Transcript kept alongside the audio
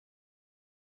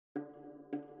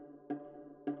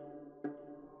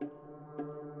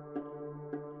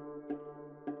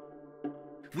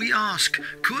we ask,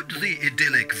 could the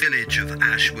idyllic village of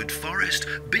Ashwood Forest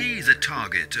be the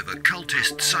target of a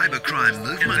cultist cybercrime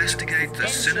movement? Investigate the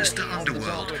sinister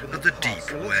underworld of the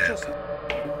deep web.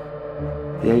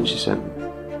 The agency sent me.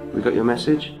 We got your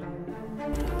message?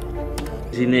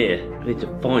 Is he near? I need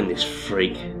to find this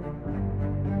freak.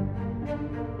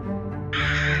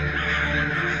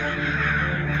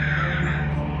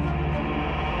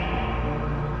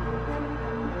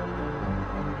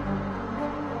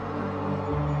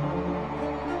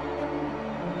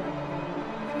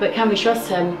 But can we trust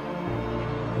him?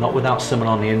 Not without someone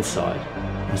on the inside.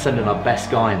 I'm sending our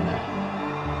best guy in there.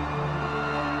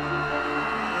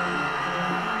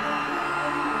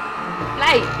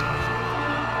 Blake!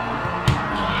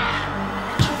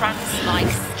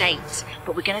 Trance-like state,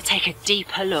 but we're going to take a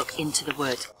deeper look into the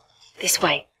wood. This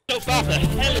way. As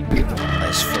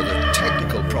for the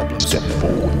technical problems... Step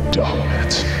forward,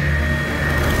 darkness.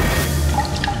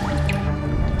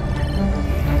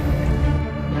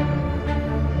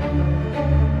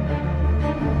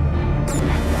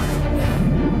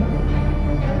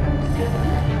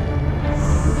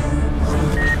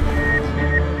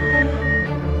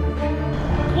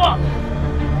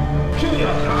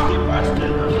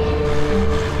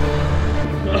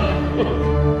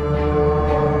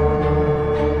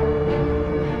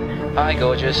 Hi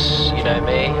gorgeous, you know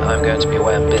me, I'm going to be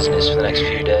away on business for the next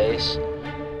few days.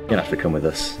 You're gonna have to come with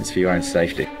us. It's for your own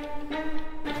safety.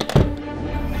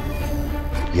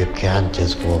 You can't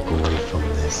just walk away from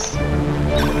this.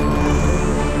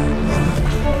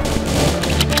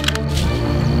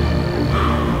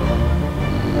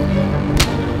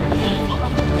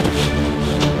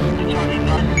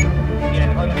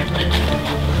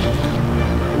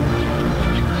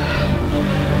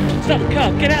 Stop the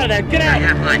car! Get out of there! Get out!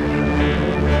 Yeah, fine.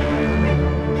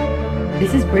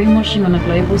 This is brainwashing on a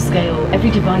global scale. Every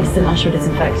device in Ashwood is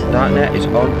infected. Darknet is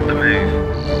on the move.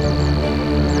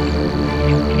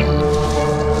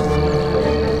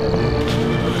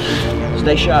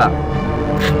 Stay sharp.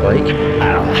 Blake.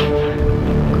 Ow.